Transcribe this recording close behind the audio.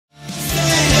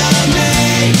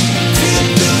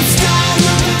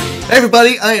Hey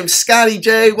everybody, I am Scotty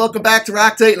J. Welcome back to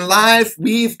Rock Titan Live.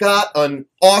 We've got an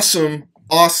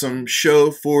awesome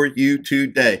show for you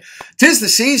today. 'Tis the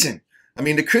season. I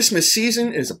mean, the Christmas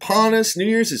season is upon us. New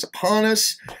Year's is upon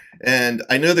us. And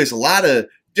I know there's a lot of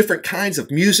different kinds of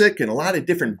music and a lot of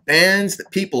different bands that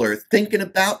people are thinking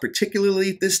about,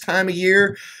 particularly this time of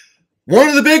year. One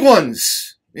of the big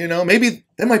ones, you know, maybe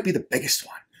that might be the biggest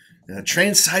one. The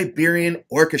TRANS-SIBERIAN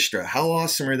Orchestra. How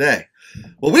awesome are they?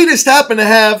 Well, we just happen to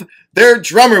have their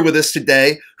drummer with us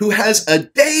today who has a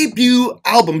debut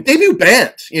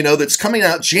band, you know, that's coming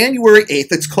out January 8th.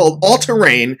 It's called Alta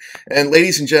Reign. And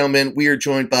ladies and gentlemen, we are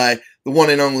joined by the one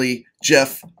and only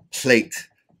Jeff Plate.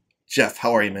 Jeff,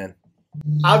 how are you, man?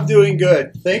 I'm doing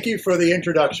good. Thank you for the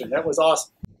introduction. That was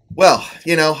awesome. Well,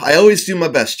 you know, I always do my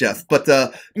best, Jeff. But,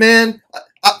 man,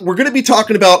 we're going to be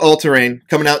talking about Alta Reign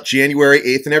coming out January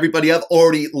 8th. And everybody, I've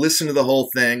already listened to the whole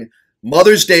thing.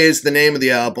 Mother's Day is the name of the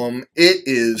album. It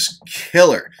is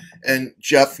killer. And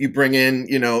Jeff, you bring in,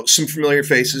 you know, some familiar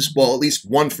faces. Well, at least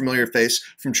one familiar face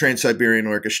from TRANS-SIBERIAN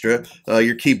Orchestra,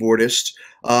 your keyboardist.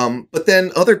 But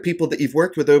then other people that you've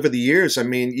worked with over the years. I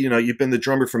mean, you know, you've been the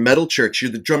drummer for Metal Church.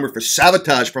 You're the drummer for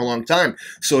Savatage for a long time.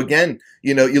 So again,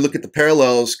 you know, you look at the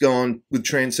parallels going with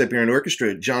TRANS-SIBERIAN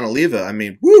Orchestra, John Oliva. I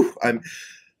mean, woo!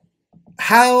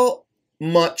 How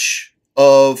much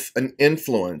of an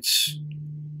influence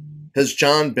has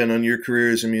John been on your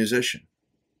career as a musician?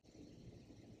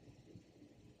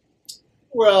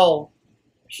 Well,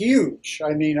 huge.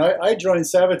 I mean, I joined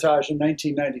Savatage in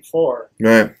 1994.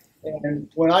 Right. And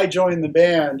when I joined the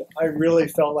band, I really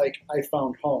felt like I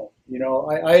found home. You know,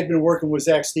 I had been working with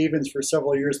Zach Stevens for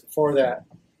several years before that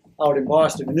out in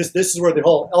Boston. And this is where the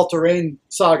whole Alta Reign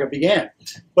saga began.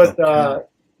 But, okay.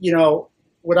 You know,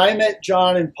 when I met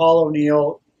John and Paul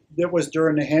O'Neill, it was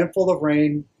during the Handful of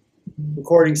Rain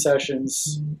recording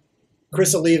sessions.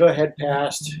 Chris Oliva had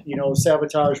passed. You know,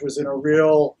 Savatage was in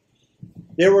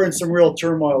they were in some real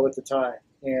turmoil at the time.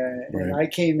 And I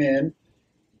came in.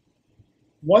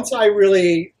 Once I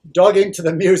really dug into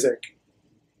the music,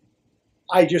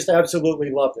 I just absolutely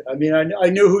loved it. I mean, I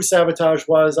knew who Savatage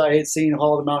was. I had seen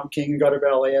Hall of the Mountain King and Gutter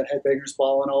Ballet and Headbangers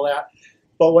Ball and all that.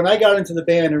 But when I got into the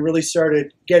band and really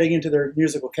started getting into their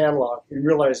musical catalog and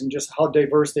realizing just how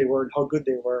diverse they were and how good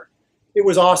they were, it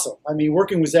was awesome. I mean,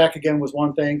 working with Zach again was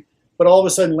one thing, but all of a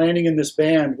sudden landing in this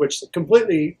band, which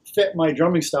completely fit my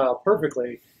drumming style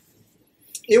perfectly,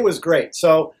 it was great.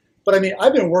 So, but I mean,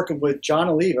 I've been working with John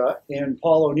Oliva and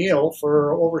Paul O'Neill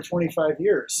for over 25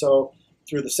 years. So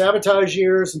through the Savatage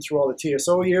years and through all the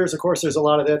TSO years, of course, there's a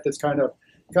lot of that that's kind of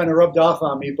rubbed off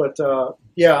on me. But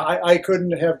yeah, I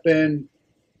couldn't have been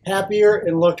happier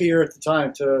and luckier at the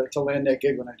time to land that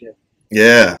gig when I did.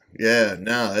 Yeah,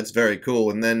 no, that's very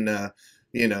cool. And then,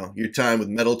 you know, your time with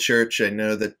Metal Church, I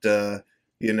know that,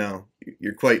 you know,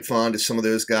 you're quite fond of some of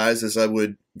those guys, as I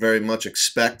would very much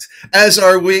expect, as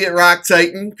are we at Rock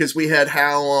Titan, because we had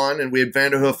Hal on and we had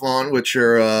Vanderhoof on, which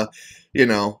are, you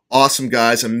know, awesome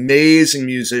guys, amazing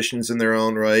musicians in their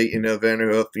own right. You know,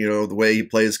 Vanderhoof, you know, the way he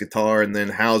plays guitar, and then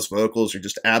Hal's vocals are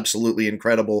just absolutely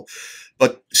incredible.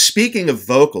 But speaking of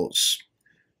vocals,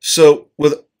 so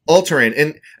with Alta Reign,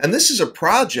 and this is a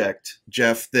project,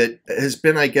 Jeff, that has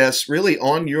been, I guess, really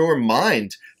on your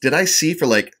mind. Did I see for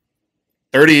like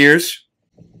 30 years?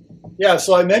 Yeah,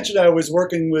 so I mentioned I was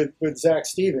working with Zach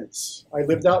Stevens. I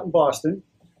lived out in Boston.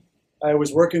 I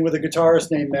was working with a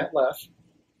guitarist named Matt Leff.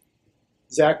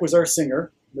 Zach was our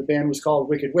singer. The band was called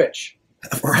Wicked Witch.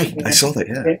 Right, I saw that,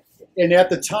 yeah. And at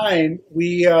the time,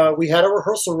 we had a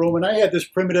rehearsal room, and I had this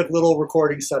primitive little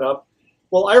recording set up.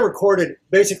 Well, I recorded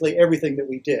basically everything that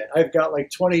we did. I've got like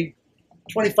 25,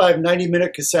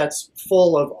 90-minute cassettes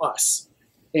full of us.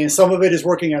 And some of it is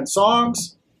working on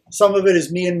songs. Some of it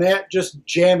is me and Matt just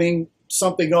jamming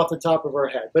something off the top of our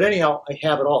head. But anyhow, I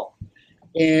have it all.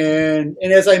 And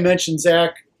as I mentioned,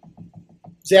 Zach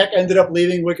ended up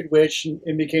leaving Wicked Witch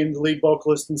and became the lead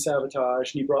vocalist in Savatage. And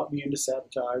he brought me into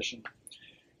Savatage. And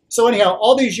so anyhow,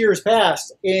 all these years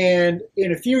passed. And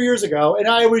a few years ago, and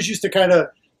I always used to kind of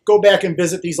go back and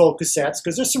visit these old cassettes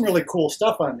because there's some really cool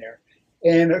stuff on there.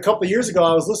 And a couple of years ago,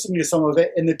 I was listening to some of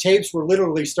it, and the tapes were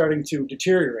literally starting to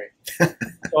deteriorate.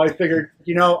 So I figured,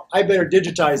 you know, I better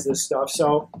digitize this stuff.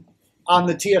 So on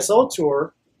the TSO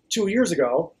tour 2 years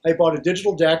ago, I bought a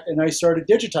digital deck, and I started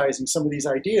digitizing some of these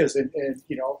ideas and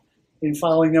you know, and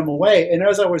filing them away. And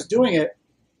as I was doing it,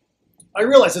 I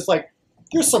realized it's like,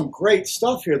 there's some great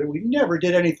stuff here that we never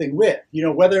did anything with. You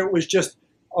know, whether it was just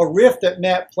a riff that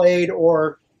Matt played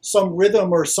or some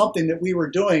rhythm or something that we were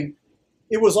doing,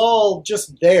 it was all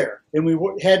just there, and we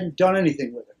hadn't done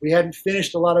anything with it. We hadn't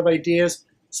finished a lot of ideas.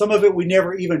 Some of it we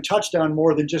never even touched on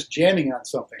more than just jamming on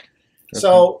something. Okay.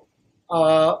 So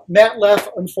Matt Leff,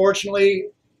 unfortunately,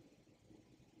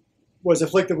 was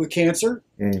afflicted with cancer.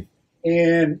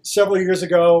 And several years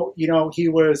ago, you know,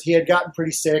 he had gotten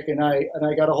pretty sick, and I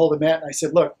got a hold of Matt and I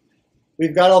said, look,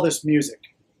 we've got all this music,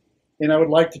 and I would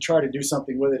like to try to do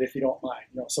something with it if you don't mind.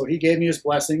 You know, so he gave me his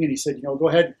blessing, and he said, you know, go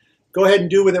ahead and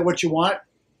do with it what you want.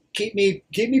 Keep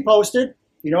me posted.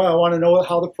 You know, I want to know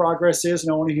how the progress is,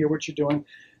 and I want to hear what you're doing.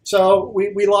 So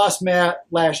we lost Matt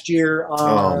last year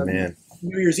on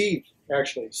New Year's Eve,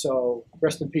 actually. So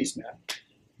rest in peace, Matt.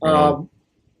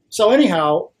 So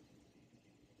anyhow,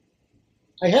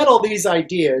 I had all these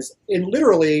ideas, and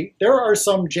literally there are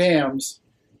some jams.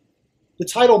 The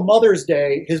title Mother's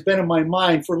Day has been in my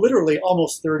mind for literally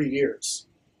almost 30 years.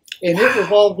 And it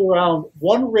revolved around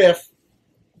one riff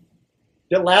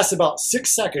that lasts about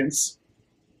 6 seconds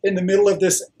in the middle of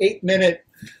this 8-minute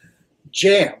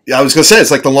jam. Yeah, I was going to say, it's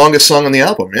like the longest song on the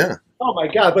album, yeah. Oh my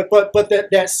God, but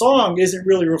that song isn't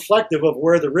really reflective of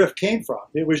where the riff came from.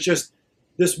 It was just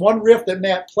this one riff that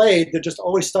Matt played that just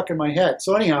always stuck in my head.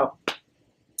 So anyhow,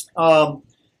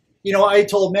 you know, I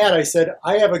told Matt, I said,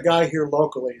 I have a guy here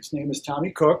locally. His name is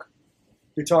Tommy Cook,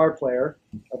 guitar player.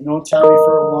 I've known Tommy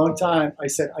for a long time. I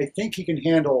said, I think he can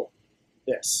handle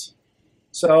this.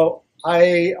 So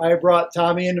I brought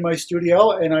Tommy into my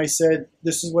studio, and I said,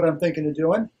 this is what I'm thinking of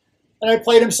doing. And I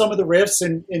played him some of the riffs,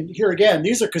 and here again,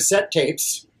 these are cassette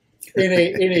tapes in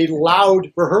a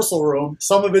loud rehearsal room.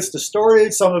 Some of it's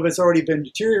distorted, some of it's already been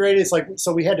deteriorated. It's like,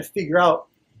 so we had to figure out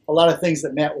a lot of things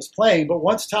that Matt was playing. But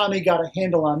once Tommy got a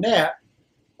handle on that,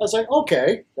 I was like,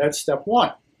 okay, that's step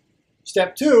one.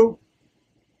 Step two,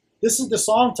 this is the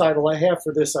song title I have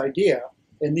for this idea,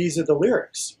 and these are the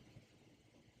lyrics.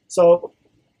 So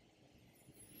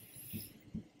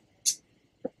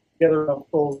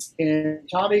and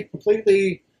Tommy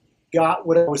completely got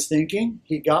what I was thinking.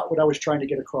 He got what I was trying to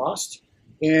get across,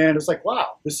 and it's like,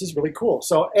 wow, this is really cool.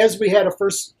 So as we had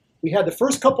the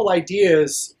first couple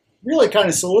ideas really kind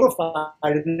of solidified,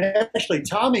 and actually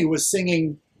Tommy was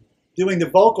singing, doing the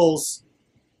vocals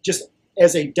just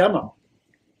as a demo.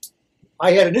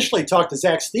 I had initially talked to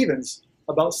Zach Stevens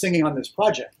about singing on this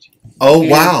project. Oh,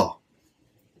 wow.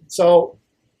 So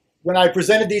when I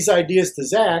presented these ideas to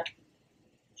Zach,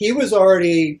 he was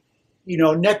already, you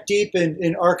know, neck deep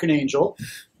in Archangel,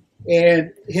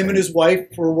 and him and his wife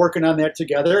were working on that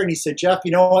together. And he said, Jeff,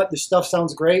 you know what? This stuff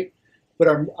sounds great, but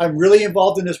I'm really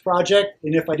involved in this project.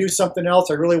 And if I do something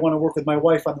else, I really want to work with my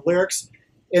wife on the lyrics.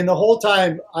 And the whole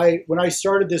time, when I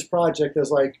started this project, I was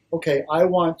like, okay,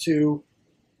 I'm going to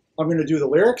do the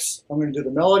lyrics. I'm going to do the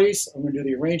melodies. I'm going to do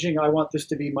the arranging. I want this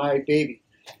to be my baby.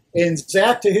 And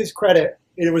Zach, to his credit,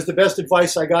 it was the best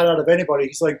advice I got out of anybody.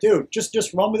 He's like, dude,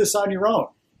 just run with this on your own.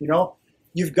 You know,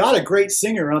 you've got a great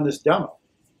singer on this demo.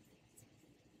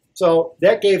 So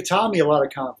that gave Tommy a lot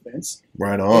of confidence.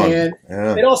 Right on. And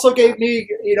it also gave me,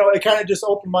 you know, it kind of just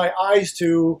opened my eyes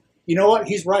to, you know what,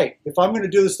 he's right. If I'm going to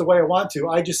do this the way I want to,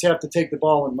 I just have to take the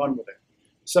ball and run with it.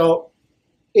 So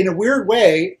in a weird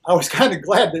way, I was kind of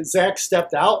glad that Zach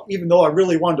stepped out, even though I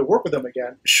really wanted to work with him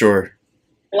again. Sure.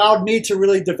 Allowed me to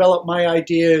really develop my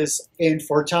ideas, and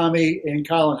for Tommy and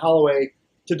Collin Holloway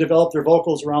to develop their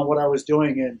vocals around what I was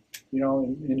doing, and you know,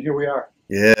 and here we are.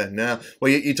 Yeah, no. Well,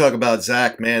 you talk about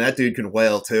Zach, man, that dude can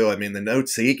wail too. I mean, the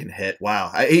notes he can hit, wow.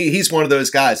 He's one of those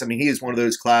guys. I mean, he is one of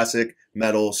those classic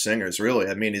metal singers, really.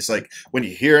 I mean, it's like, when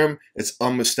you hear him, it's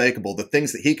unmistakable. The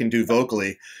things that he can do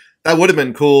vocally, that would have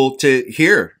been cool to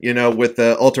hear, you know, with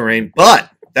Alta Reign. But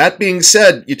that being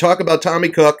said, you talk about Tommy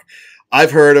Cook.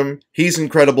 I've heard him. He's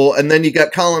incredible. And then you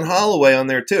got Collin Holloway on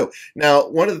there too. Now,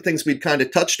 one of the things we'd kind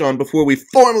of touched on before we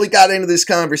formally got into this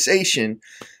conversation,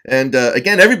 and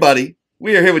again, everybody,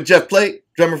 we are here with Jeff Plate,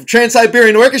 drummer from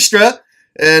TRANS-SIBERIAN Orchestra,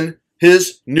 and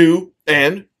his new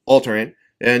band, Alta Reign.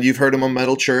 And you've heard him on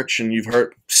Metal Church, and you've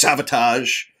heard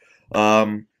Savatage.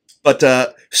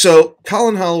 So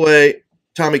Collin Holloway,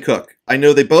 Tommy Cook, I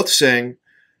know they both sing,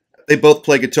 they both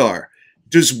play guitar.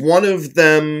 Does one of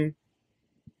them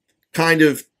kind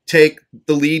of take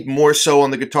the lead more so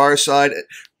on the guitar side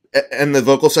and the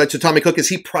vocal side? So Tommy Cook, is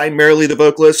he primarily the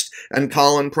vocalist and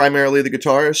Collin primarily the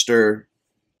guitarist, or?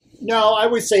 No, I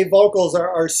would say vocals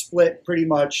are split pretty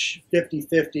much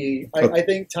 50-50. I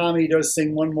think Tommy does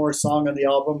sing one more song on the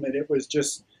album, and it was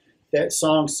just that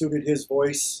song suited his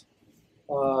voice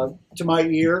to my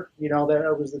ear. You know,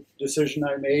 that was the decision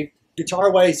I made.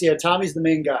 Guitar-wise, yeah, Tommy's the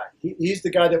main guy. He's the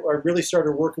guy that I really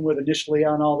started working with initially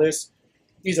on all this.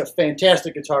 He's a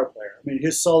fantastic guitar player. I mean,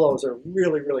 his solos are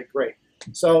really, really great.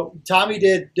 So Tommy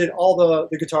did all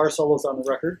the guitar solos on the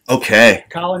record. Okay.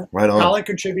 Collin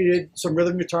contributed some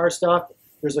rhythm guitar stuff.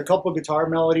 There's a couple of guitar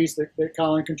melodies that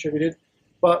Collin contributed.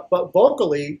 But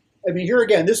vocally, I mean, here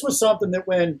again, this was something that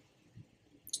when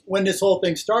this whole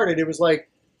thing started, it was like,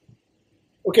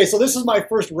 okay, so this is my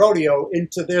first rodeo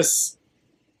into this.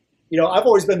 You know, I've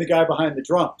always been the guy behind the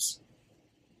drums,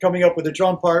 coming up with a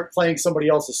drum part, playing somebody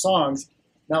else's songs.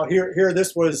 Now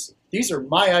these are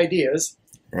my ideas.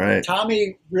 Right.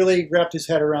 Tommy really wrapped his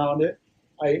head around it.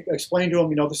 I explained to him,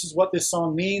 you know, this is what this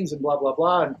song means and blah, blah,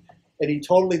 blah. And he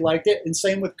totally liked it. And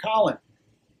same with Collin.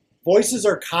 Voices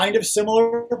are kind of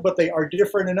similar, but they are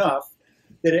different enough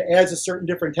that it adds a certain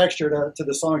different texture to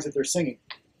the songs that they're singing.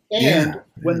 And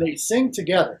when they sing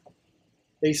together,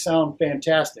 they sound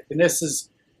fantastic. And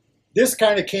this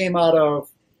kind of came out of,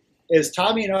 as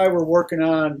Tommy and I were working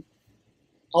on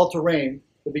Alta Reign,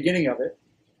 the beginning of it,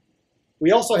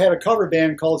 we also had a cover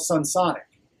band called Sun Sonic.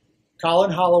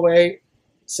 Collin Holloway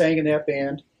sang in that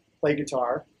band, played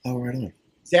guitar. Oh, right on.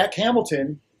 Zach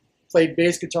Hamilton played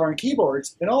bass guitar and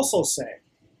keyboards and also sang.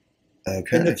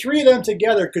 Okay. And the three of them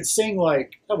together could sing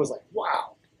like, I was like,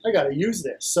 wow, I got to use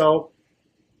this. So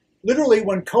literally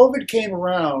when COVID came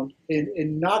around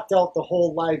and knocked out the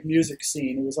whole live music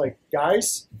scene, it was like,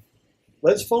 guys,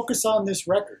 let's focus on this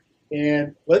record.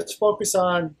 And let's focus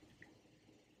on,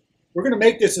 we're going to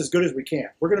make this as good as we can.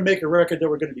 We're going to make a record that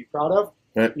we're going to be proud of.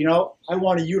 Right. You know, I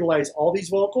want to utilize all these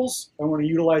vocals. I want to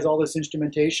utilize all this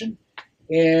instrumentation.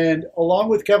 And along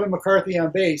with Kevin McCarthy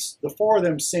on bass, the four of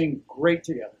them sing great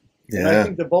together. Yeah. And I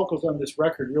think the vocals on this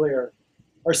record really are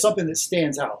something that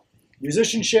stands out.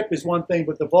 Musicianship is one thing,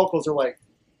 but the vocals are like,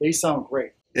 they sound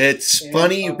great. It's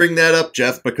funny you bring that up,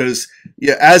 Jeff, because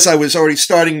as I was already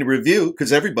starting to review,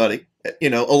 because everybody,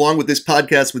 along with this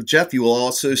podcast with Jeff, you will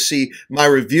also see my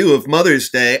review of Mother's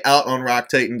Day out on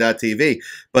rocktitan.tv.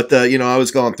 But, I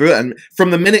was going through it. And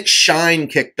from the minute Shine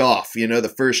kicked off,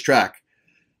 the first track,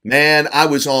 man, I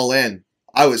was all in.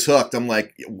 I was hooked. I'm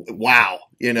like, wow,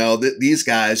 these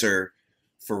guys are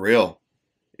for real,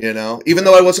 even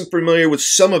though I wasn't familiar with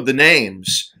some of the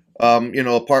names.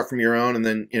 Apart from your own, and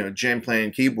then, Jane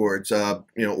playing keyboards,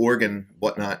 organ,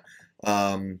 whatnot.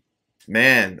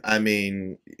 Man, I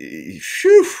mean,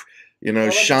 phew,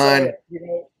 Shine.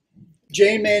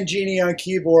 Jane Mangini on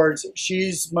keyboards,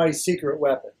 she's my secret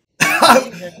weapon.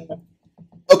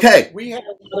 Okay. We had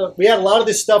a lot of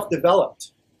this stuff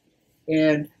developed.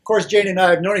 And, of course, Jane and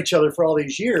I have known each other for all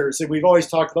these years, and we've always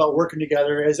talked about working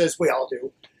together, as we all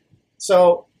do.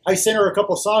 So I sent her a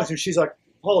couple songs, and she's like,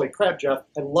 holy crap, Jeff,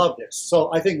 I love this.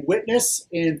 So I think Witness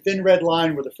and Thin Red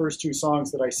Line were the first two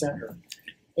songs that I sent her.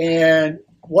 And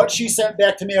what she sent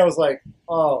back to me, I was like,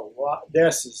 oh, wow,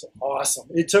 this is awesome.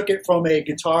 It took it from a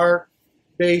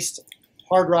guitar-based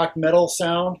hard rock metal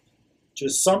sound to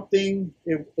something,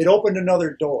 it opened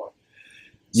another door.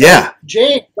 So yeah.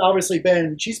 Jane's obviously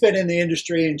she's been in the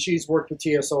industry and she's worked with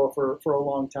TSO for a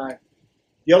long time.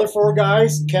 The other four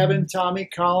guys, Kevin, Tommy,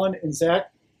 Collin, and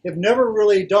Zach, have never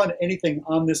really done anything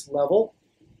on this level.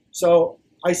 So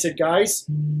I said, guys,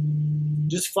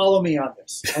 just follow me on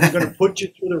this. I'm going to put you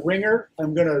through the ringer.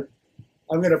 I'm going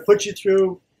to put you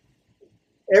through,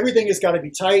 everything has got to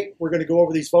be tight. We're going to go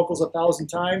over these vocals 1,000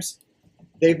 times.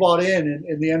 They bought in,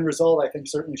 and the end result, I think,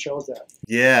 certainly shows that.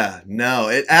 Yeah, no,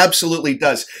 it absolutely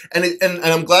does. And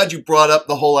I'm glad you brought up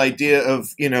the whole idea of,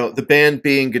 the band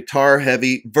being guitar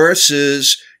heavy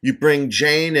versus you bring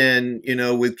Jane in,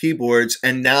 with keyboards,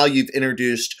 and now you've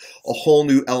introduced a whole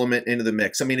new element into the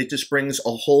mix. I mean, it just brings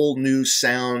a whole new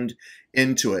sound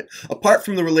into it. Apart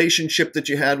from the relationship that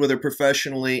you had with her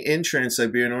professionally in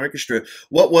Trans-Siberian Orchestra,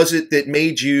 what was it that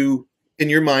made you, in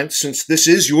your mind, since this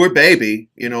is your baby,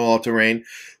 Alta Reign,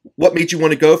 what made you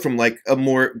want to go from like a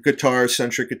more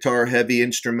guitar-centric, guitar-heavy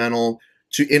instrumental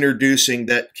to introducing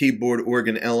that keyboard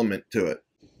organ element to it?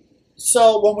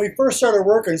 So when we first started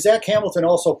working, Zach Hamilton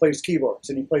also plays keyboards,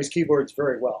 and he plays keyboards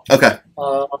very well. Okay.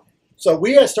 So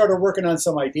we had started working on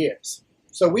some ideas.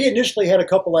 So we initially had a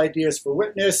couple ideas for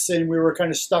Witness, and we were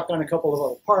kind of stuck on a couple of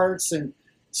other parts, and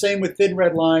same with Thin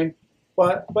Red Line.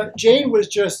 But Jane was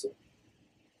just,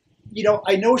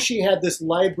 I know she had this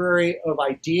library of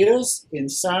ideas and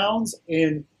sounds,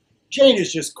 and Jane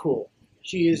is just cool.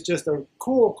 She is just a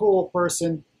cool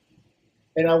person,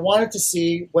 and I wanted to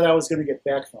see what I was going to get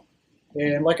back from her.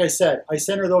 And like I said, I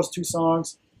sent her those two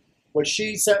songs. What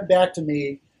she sent back to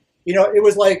me, it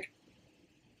was like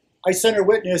I sent her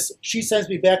Witness. She sends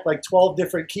me back like 12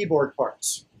 different keyboard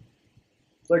parts.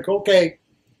 It's like, okay,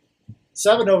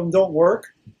 7 of them don't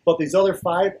work, but these other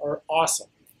 5 are awesome.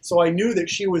 So I knew that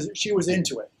she was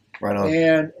into it. Right on.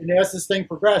 And as this thing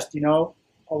progressed,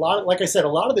 a lot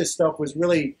of this stuff was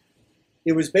really,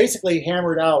 it was basically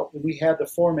hammered out. We had the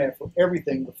format for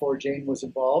everything before Jane was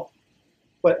involved.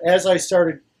 But as I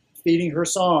started feeding her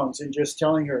songs and just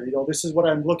telling her, this is what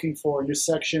I'm looking for in this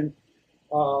section,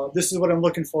 This is what I'm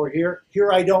looking for here.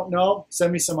 Here I don't know.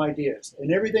 Send me some ideas.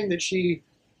 And everything that she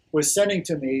was sending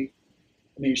to me,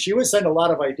 I mean, she would send a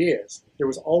lot of ideas. There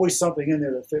was always something in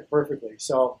there that fit perfectly.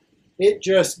 So it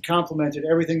just complemented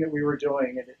everything that we were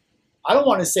doing. And I don't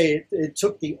want to say it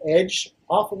took the edge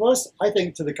off of us. I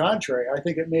think to the contrary. I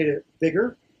think it made it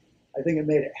bigger. I think it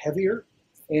made it heavier.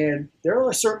 And there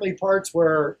are certainly parts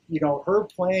where, you know, her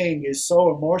playing is so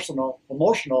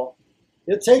emotional,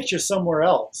 it takes you somewhere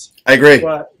else. I agree.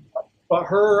 But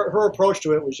her approach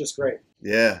to it was just great.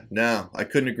 Yeah, no, I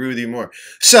couldn't agree with you more.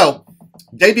 So,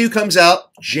 debut comes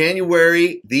out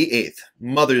January the 8th,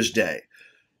 Mother's Day.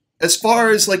 As far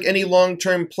as like any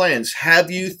long-term plans, have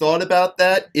you thought about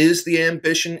that? Is the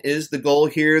ambition, is the goal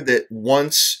here that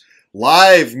once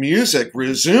live music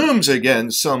resumes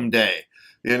again someday,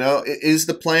 you know, is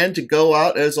the plan to go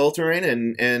out as Alta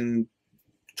Reign and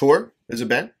tour as a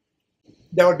band?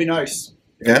 That would be nice.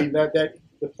 Yeah. I mean, that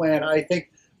the plan. I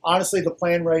think honestly, the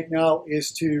plan right now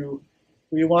is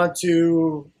we want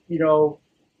to, you know,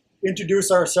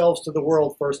 introduce ourselves to the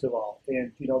world first of all,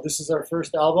 and you know, this is our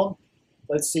first album.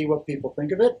 Let's see what people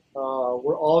think of it.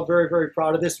 We're all very, very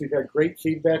proud of this. We've had great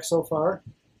feedback so far,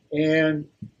 and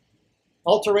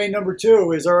Alta Reign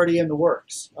 #2 is already in the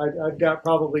works. I've got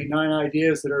probably 9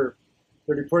 ideas that are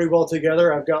pretty well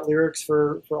together. I've got lyrics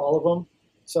for all of them.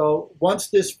 So once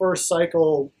this first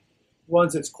cycle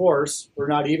runs its course, or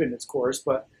not even its course,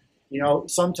 but you know,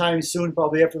 sometime soon,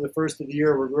 probably after the first of the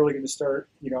year, we're really going to start,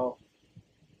 you know,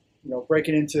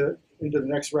 breaking into the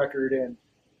next record. And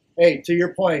hey, to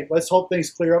your point, let's hope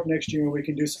things clear up next year and we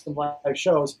can do some live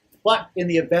shows. But in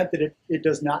the event that it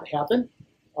does not happen,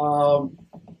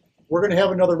 we're going to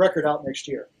have another record out next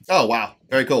year. Oh, wow.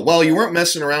 Very cool. Well, you weren't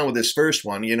messing around with this first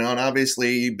one, you know, and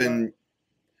obviously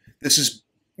this has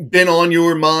been on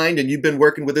your mind and you've been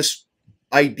working with this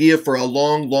idea for a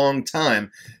long, long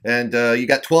time. And you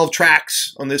got 12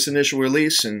 tracks on this initial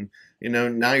release. And, you know,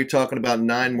 now you're talking about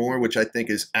 9 more, which I think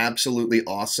is absolutely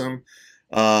awesome.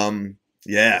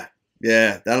 Yeah,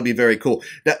 that'll be very cool.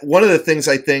 Now, one of the things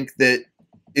I think that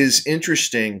is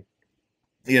interesting,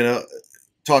 you know,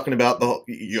 talking about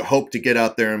you hope to get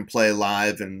out there and play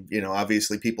live, and you know,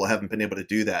 obviously people haven't been able to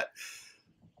do that.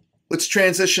 Let's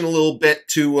transition a little bit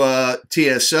to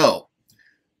TSO,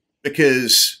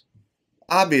 because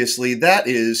obviously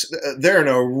they're an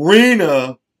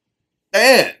arena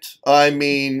band. I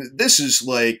mean, this is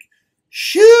like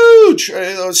huge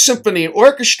symphony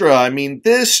orchestra. I mean,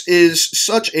 this is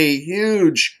such a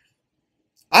huge,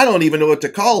 I don't even know what to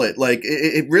call it. Like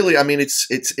it really, I mean,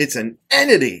 it's an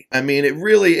entity. I mean, it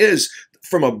really is,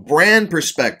 from a brand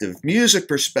perspective, music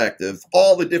perspective,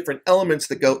 all the different elements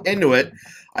that go into it.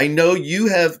 I know you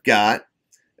have got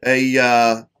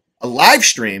a live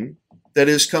stream that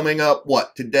is coming up.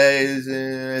 What today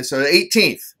is? So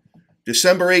 18th,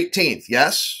 December 18th.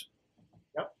 Yes.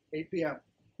 Yep. 8 p.m.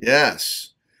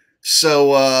 Yes.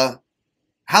 So,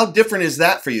 how different is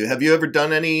that for you? Have you ever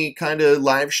done any kind of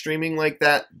live streaming like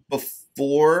that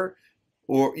before?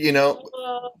 Or, you know?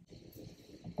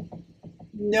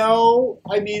 No.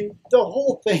 I mean, the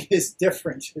whole thing is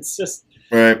different. It's just,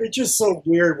 It's just so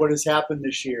weird what has happened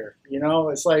this year. You know,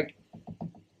 it's like,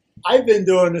 I've been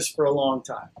doing this for a long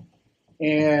time.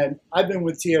 And I've been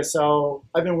with TSO.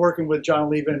 I've been working with John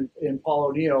Levin and Paul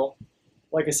O'Neill,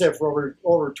 like I said, for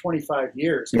over 25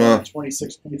 years,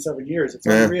 26, 27 years. It's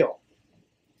unreal.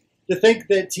 To think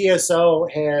that TSO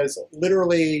has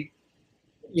literally,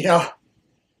 you know,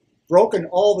 broken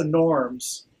all the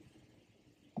norms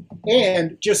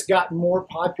and just gotten more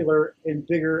popular and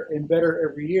bigger and better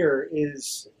every year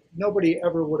is, nobody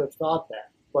ever would have thought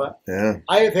that. But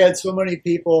I have had so many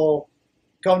people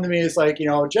come to me. It's like, you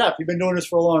know, Jeff, you've been doing this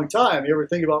for a long time. You ever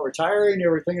think about retiring? You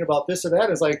ever thinking about this or that?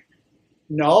 It's like,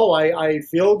 no, I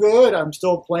feel good. I'm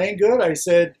still playing good. I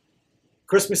said,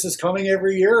 Christmas is coming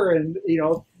every year, and you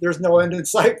know, there's no end in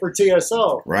sight for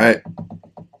TSO. Right.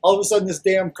 All of a sudden, this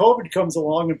damn COVID comes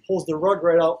along and pulls the rug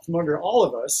right out from under all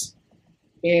of us.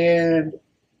 And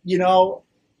you know,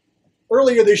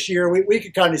 earlier this year, we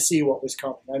could kind of see what was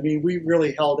coming. I mean, we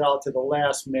really held out to the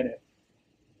last minute,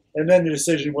 and then the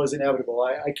decision was inevitable.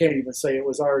 I can't even say it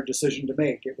was our decision to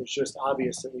make. It was just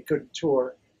obvious that we couldn't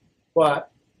tour. But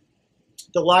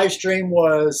the live stream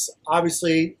was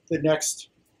obviously the next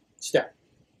step.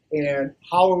 And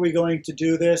how are we going to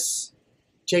do this?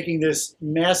 Taking this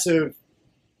massive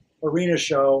arena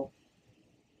show,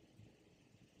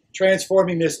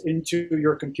 transforming this into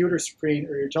your computer screen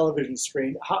or your television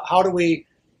screen. How do we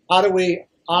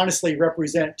honestly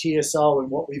represent TSO and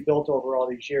what we built over all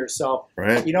these years? So,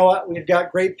 you know what? We've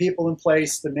got great people in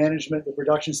place. The management, the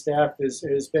production staff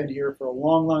has been here for a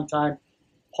long, long time.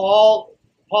 Paul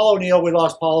Paul O'Neill, we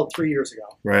lost Paul 3 years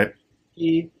ago. Right.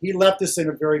 He left us in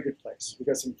a very good place. We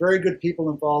got some very good people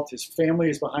involved. His family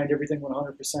is behind everything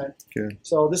 100%. Good.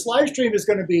 So this live stream is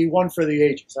going to be one for the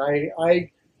ages.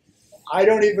 I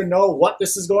don't even know what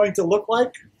this is going to look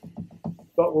like,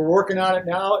 but we're working on it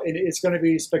now, and it's going to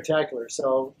be spectacular.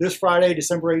 So this Friday,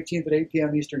 December 18th at 8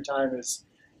 p.m. Eastern Time is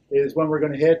when we're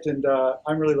going to hit, and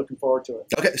I'm really looking forward to it.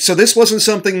 Okay, so this wasn't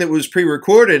something that was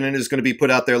pre-recorded and is going to be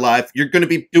put out there live. You're going to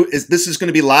be this is going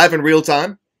to be live in real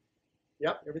time?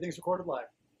 Yep, everything's recorded live.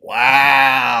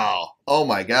 Wow! Oh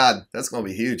my God, that's going to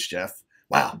be huge, Jeff.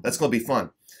 Wow, that's going to be fun.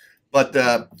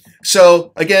 But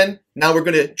so again, now we're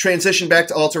going to transition back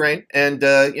to Alta Reign, and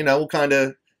you know, we'll kind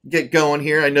of get going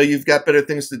here. I know you've got better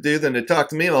things to do than to talk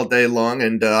to me all day long,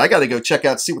 and I got to go check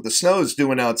out, see what the snow's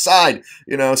doing outside.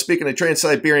 You know, speaking of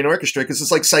Trans-Siberian Orchestra, because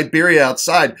it's like Siberia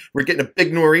outside. We're getting a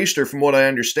big nor'easter, from what I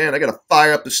understand. I got to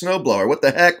fire up the snowblower. What the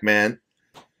heck, man?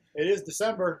 It is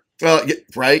December. Well, yeah,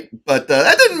 right, but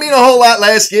that didn't mean a whole lot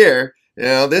last year. You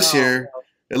know, this year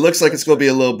it looks like it's going to be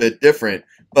a little bit different.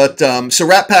 But so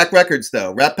Rat Pak Records,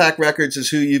 though. Rat Pak Records is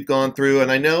who you've gone through,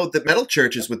 and I know that Metal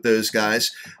Church is with those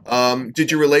guys.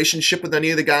 Did your relationship with any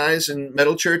of the guys in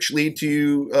Metal Church lead to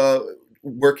you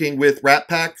working with Rat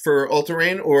Pak for Alta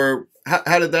Reign, or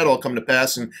how did that all come to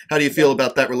pass, and how do you feel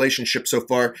about that relationship so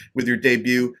far with your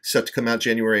debut set to come out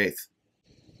January 8th?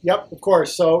 Yep, of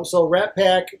course. So Rat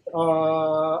Pak,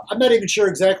 I'm not even sure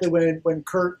exactly when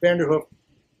Kurt Vanderhoof,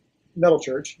 Metal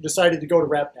Church, decided to go to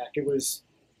Rat Pak. It was,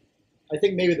 I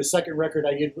think, maybe the second record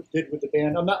I did with the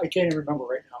band. I can't even remember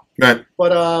right now. Right.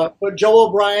 But Joe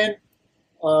O'Brien,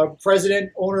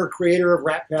 president, owner, creator of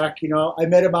Rat Pak, you know, I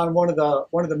met him on one of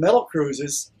the metal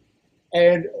cruises,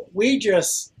 and we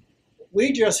just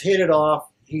hit it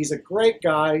off. He's a great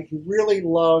guy. He really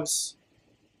loves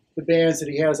the bands that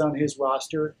he has on his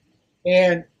roster,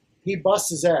 and he busts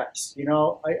his ass. You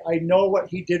know, I know what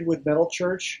he did with Metal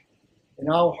Church and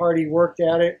how hard he worked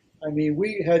at it. I mean,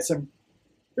 we had some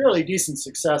fairly decent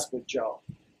success with Joe.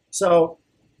 So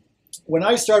when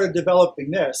I started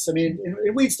developing this, I mean,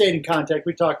 and we'd stayed in contact.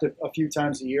 We talked a few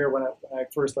times a year when I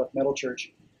first left Metal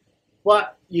Church.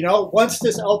 But, you know, once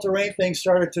this Alta Reign thing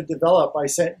started to develop, I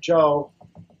sent Joe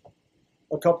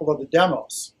a couple of the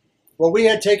demos. Well, we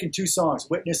had taken 2 songs,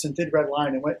 Witness and Thin Red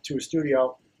Line, and went to a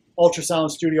studio,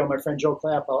 ultrasound studio, my friend Joe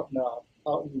Clapp out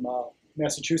in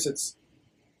Massachusetts.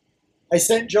 I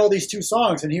sent Joe these 2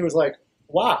 songs, and he was like,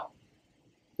 wow,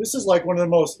 this is like one of the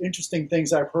most interesting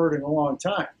things I've heard in a long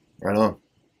time. Right on.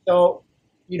 So,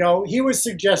 you know, he was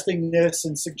suggesting this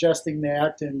and suggesting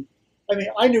that, and I mean,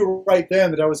 I knew right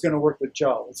then that I was going to work with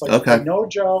Joe. It's like, okay, I know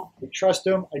Joe, I trust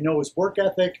him, I know his work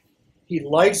ethic, he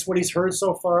likes what he's heard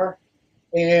so far.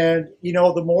 And, you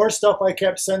know, the more stuff I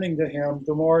kept sending to him,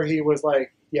 the more he was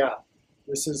like, yeah,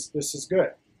 this is good.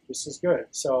 This is good.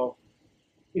 So,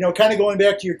 you know, kind of going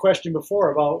back to your question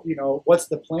before about, you know, what's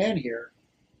the plan here?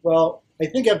 Well, I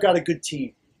think I've got a good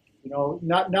team. You know,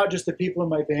 not just the people in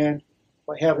my band,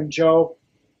 but having Joe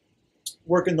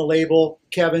working the label,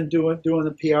 Kevin doing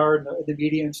the PR and the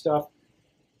media and stuff.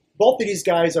 Both of these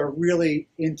guys are really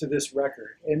into this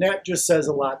record. And that just says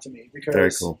a lot to me because,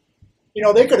 very cool. You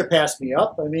know, they could have passed me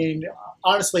up. I mean,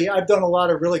 honestly, I've done a lot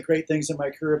of really great things in my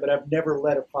career, but I've never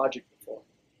led a project before.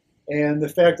 And the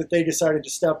fact that they decided to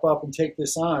step up and take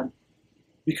this on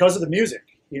because of the music,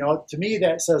 you know, to me,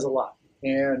 that says a lot.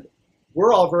 And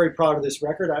we're all very proud of this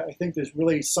record. I think there's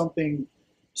really something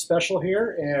special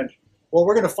here. And, well,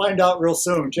 we're going to find out real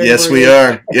soon. January, yes, we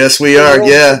are. Yes, we are.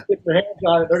 Yeah. Get their hands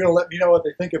on it. They're going to let me know what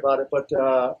they think about it. But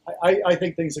I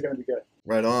think things are going to be good.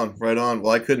 Right on, right on.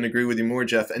 Well, I couldn't agree with you more,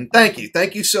 Jeff. And thank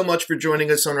you so much for joining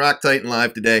us on Rock Titan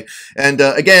Live today. And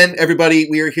again, everybody,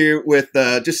 we are here with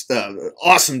just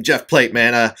awesome Jeff Plate,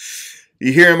 man.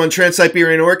 You hear him on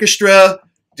Trans-Siberian Orchestra,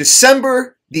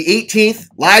 December the 18th,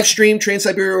 live stream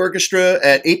Trans-Siberian Orchestra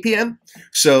at 8 p.m.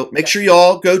 So make sure you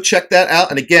all go check that out.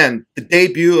 And again, the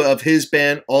debut of his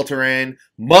band, Alta Reign.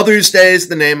 Mother's Day is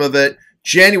the name of it,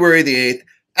 January the 8th.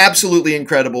 Absolutely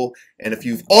incredible. And if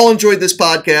you've all enjoyed this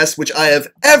podcast, which I have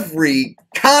every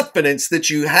confidence that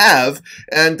you have,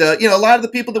 and, you know, a lot of the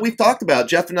people that we've talked about,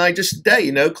 Jeff and I just today,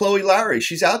 you know, Chloe Lowry,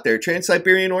 she's out there,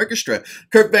 Trans-Siberian Orchestra,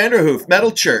 Kurt Vanderhoof,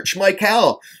 Metal Church, Mike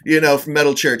Howell, you know, from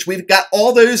Metal Church. We've got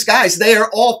all those guys. They are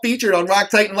all featured on Rock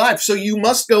Titan Live. So you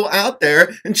must go out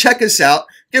there and check us out.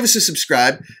 Give us a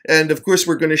subscribe. And, of course,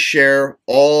 we're going to share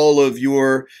all of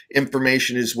your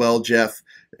information as well, Jeff.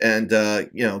 And,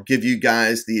 you know, give you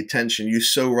guys the attention you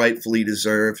so rightfully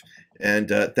deserve. And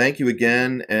thank you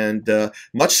again. And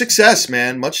much success,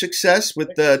 man. Much success with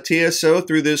TSO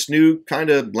through this new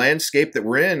kind of landscape that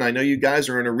we're in. I know you guys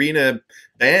are an arena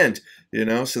band, you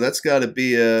know, so that's got to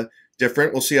be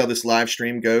different. We'll see how this live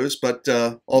stream goes. But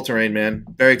Alta Reign, man,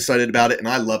 very excited about it, and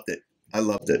I loved it. I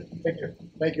loved it. Thank you.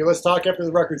 Thank you. Let's talk after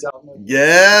the record's out.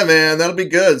 Yeah, man, that'll be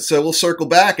good. So we'll circle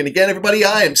back. And again, everybody,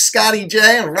 I am Scotty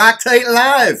J on Rock Tight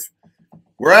Live.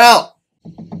 We're out.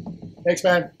 Thanks,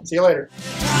 man. See you later.